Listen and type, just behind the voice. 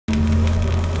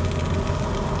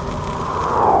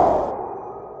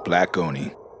Black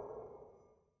Oni.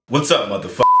 What's up,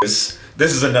 motherfuckers?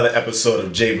 This is another episode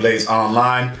of Jae Blaze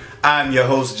Online. I'm your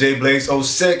host, Jae Blaze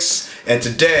 06, and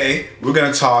today we're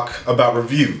gonna talk about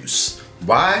reviews.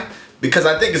 Why? Because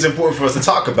I think it's important for us to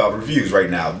talk about reviews right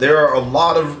now. There are a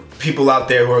lot of people out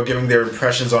there who are giving their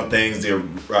impressions on things, their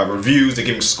reviews, they're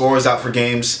giving scores out for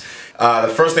games.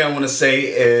 The first thing I want to say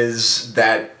is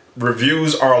that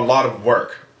reviews are a lot of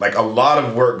work. Like, a lot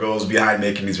of work goes behind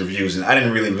making these reviews, and I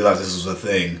didn't really realize this was a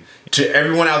thing. To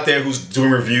everyone out there who's doing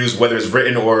reviews, whether it's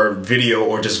written or video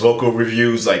or just vocal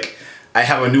reviews, like, I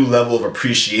have a new level of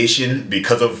appreciation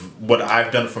because of what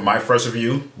I've done for my first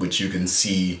review, which you can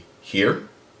see here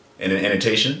in an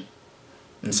annotation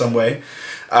in some way.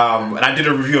 And I did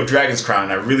a review of Dragon's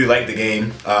Crown. I really liked the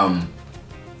game.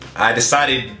 I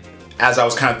decided, as I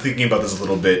was kind of thinking about this a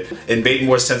little bit, it made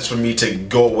more sense for me to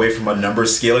go away from a number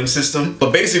scaling system. The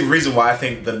basic reason why I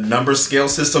think the number scale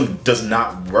system does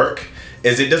not work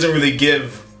is it doesn't really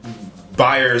give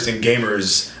buyers and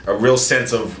gamers a real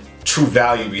sense of true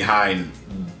value behind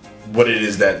what it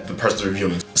is that the person's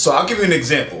reviewing. So I'll give you an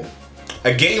example.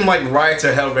 A game like Riot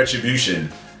to Hell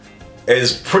Retribution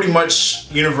is pretty much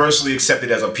universally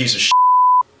accepted as a piece of shit.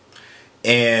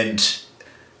 And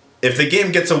if the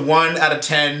game gets a 1 out of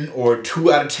 10 or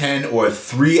 2 out of 10 or a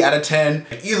 3 out of 10,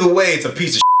 either way it's a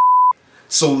piece of shit.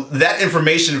 So that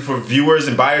information for viewers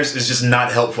and buyers is just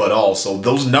not helpful at all. So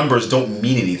those numbers don't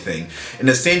mean anything. And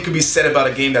the same could be said about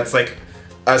a game that's like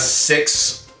a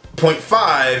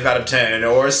 6.5 out of 10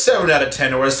 or a 7 out of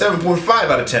 10 or a 7.5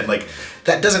 out of 10. Like,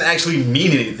 that doesn't actually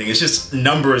mean anything. It's just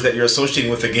numbers that you're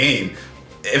associating with the game.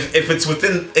 If it's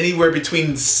within anywhere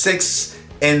between 6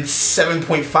 and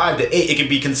 7.5 to 8, it can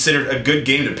be considered a good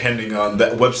game depending on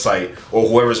the website or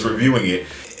whoever's reviewing it.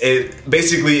 It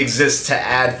basically exists to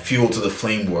add fuel to the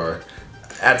flame war.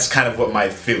 That's kind of what my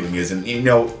feeling is. And you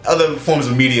know, other forms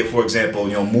of media, for example,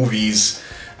 you know, movies,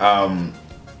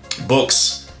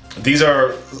 books, these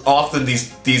are often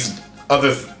these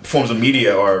other forms of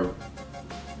media are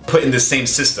put in the same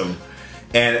system,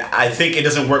 and I think it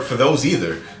doesn't work for those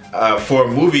either. For a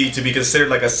movie to be considered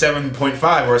like a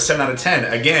 7.5 or a 7 out of 10,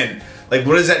 again, like,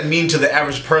 what does that mean to the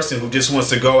average person who just wants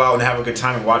to go out and have a good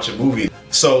time and watch a movie?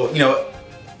 So, you know,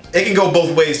 it can go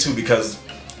both ways too, because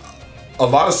a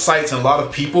lot of sites and a lot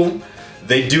of people,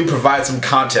 they do provide some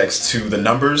context to the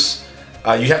numbers.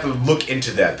 You have to look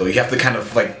into that though. You have to kind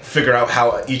of like figure out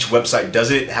how each website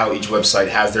does it, how each website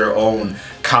has their own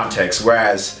context,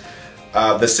 whereas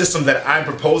the system that I'm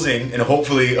proposing, and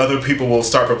hopefully other people will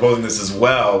start proposing this as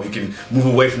well, we can move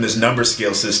away from this number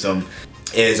scale system,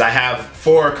 is I have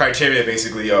 4 criteria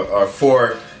basically, or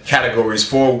 4 categories,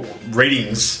 4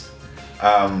 ratings.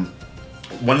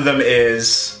 One of them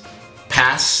is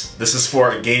pass. This is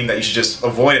for a game that you should just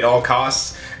avoid at all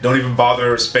costs. Don't even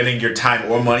bother spending your time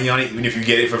or money on it. Even if you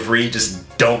get it for free, just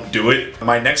don't do it.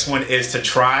 My next one is to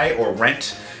try or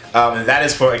rent. And that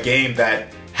is for a game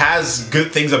that has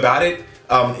good things about it.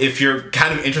 If you're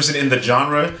kind of interested in the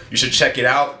genre, you should check it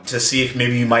out to see if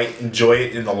maybe you might enjoy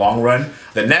it in the long run.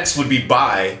 The next would be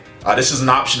buy. This is an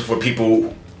option for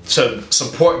people to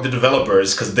support the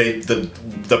developers, because the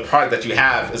product that you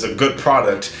have is a good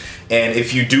product, and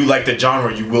if you do like the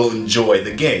genre, you will enjoy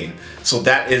the game. So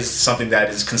that is something that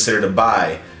is considered a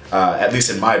buy, at least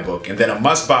in my book. And then a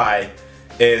must buy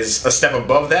is a step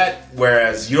above that,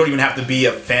 whereas you don't even have to be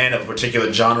a fan of a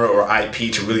particular genre or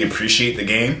IP to really appreciate the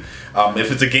game.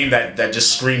 If it's a game that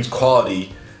just screams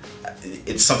quality,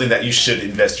 it's something that you should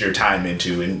invest your time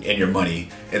into and your money.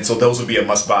 And so those would be a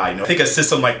must buy. You know, I think a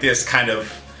system like this kind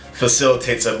of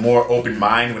facilitates a more open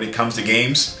mind when it comes to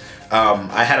games.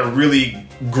 I had a really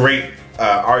great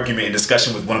argument and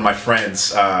discussion with one of my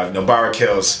friends, Barra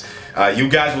Kills. You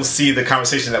guys will see the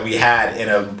conversation that we had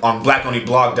on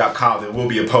blackonlyblog.com. There will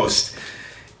be a post,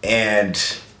 and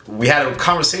we had a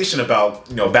conversation about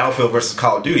Battlefield versus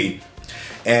Call of Duty,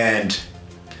 and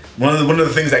one of the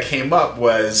things that came up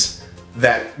was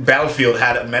that Battlefield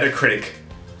had a Metacritic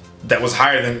that was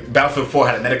higher than Battlefield 4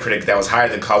 had a Metacritic that was higher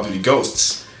than Call of Duty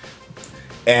Ghosts,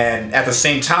 and at the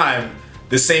same time,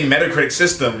 the same Metacritic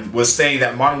system was saying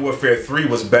that Modern Warfare 3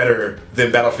 was better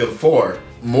than Battlefield 4.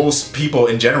 Most people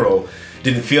in general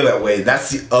didn't feel that way. That's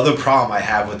the other problem I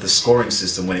have with the scoring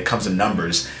system when it comes to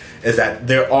numbers, is that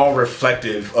they're all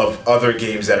reflective of other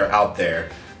games that are out there,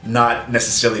 not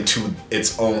necessarily to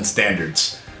its own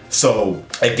standards. So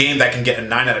a game that can get a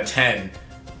 9 out of 10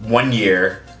 one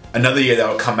year, another year that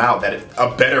will come out that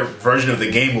a better version of the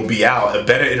game will be out, a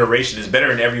better iteration, is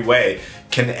better in every way,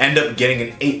 can end up getting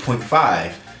an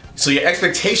 8.5. So your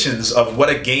expectations of what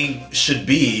a game should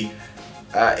be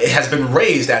it has been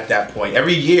raised at that point.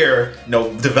 Every year, you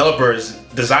know, developers,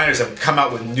 designers have come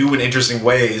out with new and interesting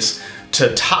ways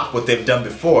to top what they've done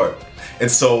before. And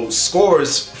so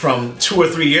scores from 2 or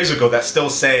 3 years ago that still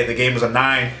say the game was a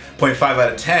 9.5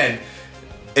 out of 10,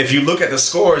 if you look at the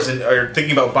scores and are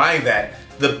thinking about buying that,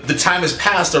 the time has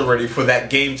passed already for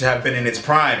that game to have been in its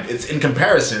prime. It's in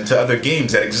comparison to other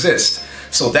games that exist.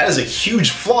 So that is a huge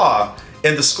flaw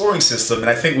in the scoring system, and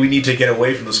I think we need to get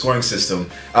away from the scoring system.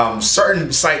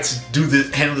 Certain sites do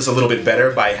handle this a little bit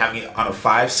better by having it on a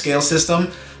 5 scale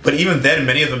system, but even then,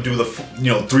 many of them do the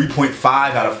 3.5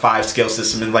 out of 5 scale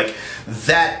system, and like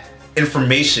that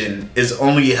information is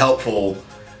only helpful.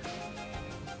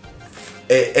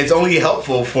 It's only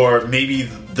helpful for maybe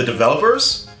the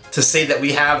developers to say that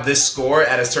we have this score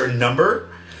at a certain number,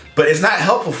 but it's not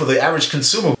helpful for the average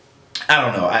consumer. I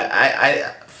don't know.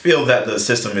 I feel that the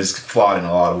system is flawed in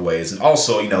a lot of ways, and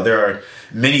also, you know, there are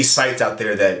many sites out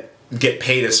there that get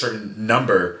paid a certain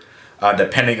number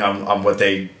depending on what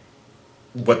they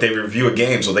review a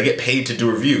game. So they get paid to do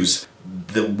reviews.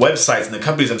 The websites and the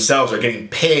companies themselves are getting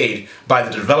paid by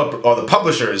the developer or the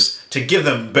publishers to give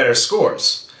them better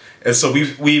scores. And so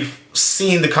we've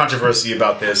seen the controversy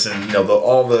about this, and you know,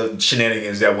 all the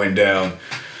shenanigans that went down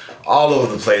all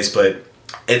over the place. But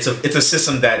it's a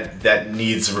system that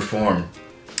needs reform.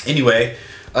 Anyway,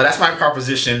 that's my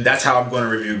proposition. That's how I'm going to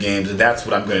review games, and that's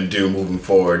what I'm going to do moving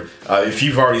forward. If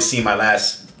you've already seen my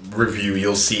last review,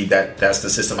 you'll see that that's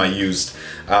the system I used.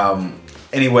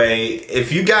 Anyway,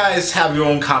 if you guys have your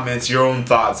own comments, your own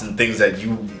thoughts, and things that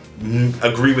you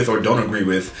agree with or don't agree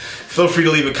with, feel free to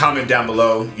leave a comment down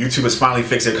below. YouTube has finally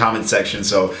fixed their comment section,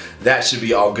 so that should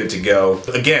be all good to go.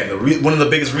 Again, one of the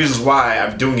biggest reasons why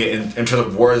I'm doing it in terms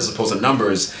of words as opposed to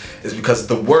numbers is because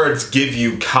the words give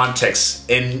you context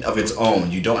in of its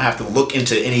own. You don't have to look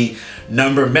into any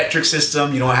number metric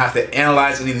system. You don't have to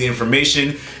analyze any of the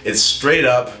information. It's straight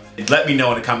up. Let me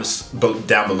know in the comments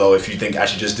down below if you think I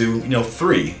should just do,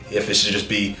 3, if it should just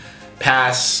be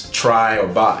pass, try, or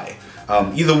buy.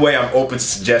 Either way, I'm open to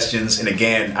suggestions, and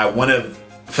again, I want to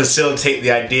facilitate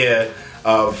the idea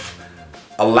of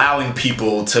allowing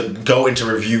people to go into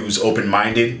reviews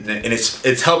open-minded, and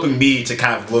it's helping me to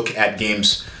kind of look at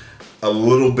games a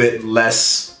little bit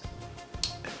less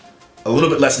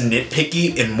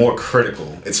nitpicky and more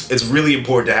critical. It's really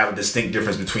important to have a distinct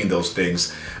difference between those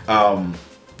things. A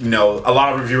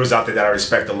lot of reviewers out there that I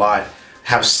respect a lot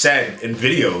have said in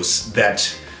videos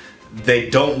that they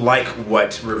don't like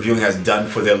what reviewing has done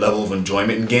for their level of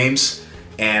enjoyment in games,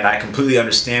 and I completely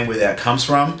understand where that comes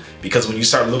from, because when you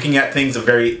start looking at things a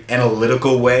very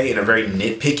analytical way, in a very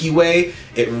nitpicky way,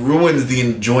 it ruins the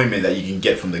enjoyment that you can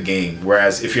get from the game.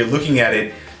 Whereas if you're looking at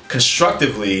it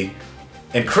constructively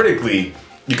and critically,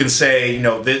 you can say,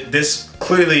 this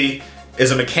clearly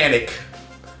is a mechanic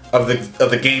of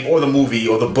the game or the movie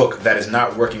or the book that is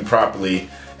not working properly,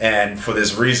 and for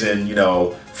this reason,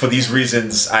 for these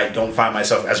reasons, I don't find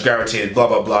myself as gravitated, blah,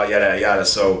 blah, blah, yada, yada.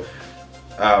 So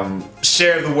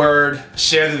share the word,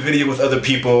 share the video with other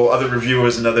people, other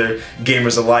reviewers and other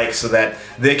gamers alike, so that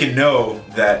they can know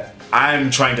that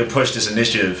I'm trying to push this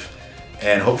initiative,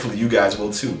 and hopefully you guys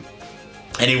will too.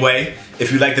 Anyway,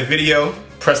 if you like the video,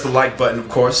 press the like button, of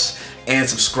course, and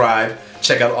subscribe.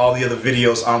 Check out all the other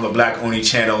videos on the Black Oni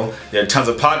channel. There are tons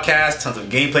of podcasts, tons of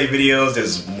gameplay videos.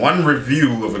 There's one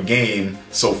review of a game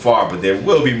so far, but there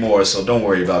will be more, so don't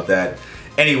worry about that.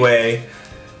 Anyway,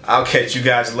 I'll catch you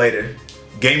guys later.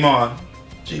 Game on.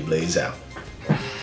 Jae Blaze out.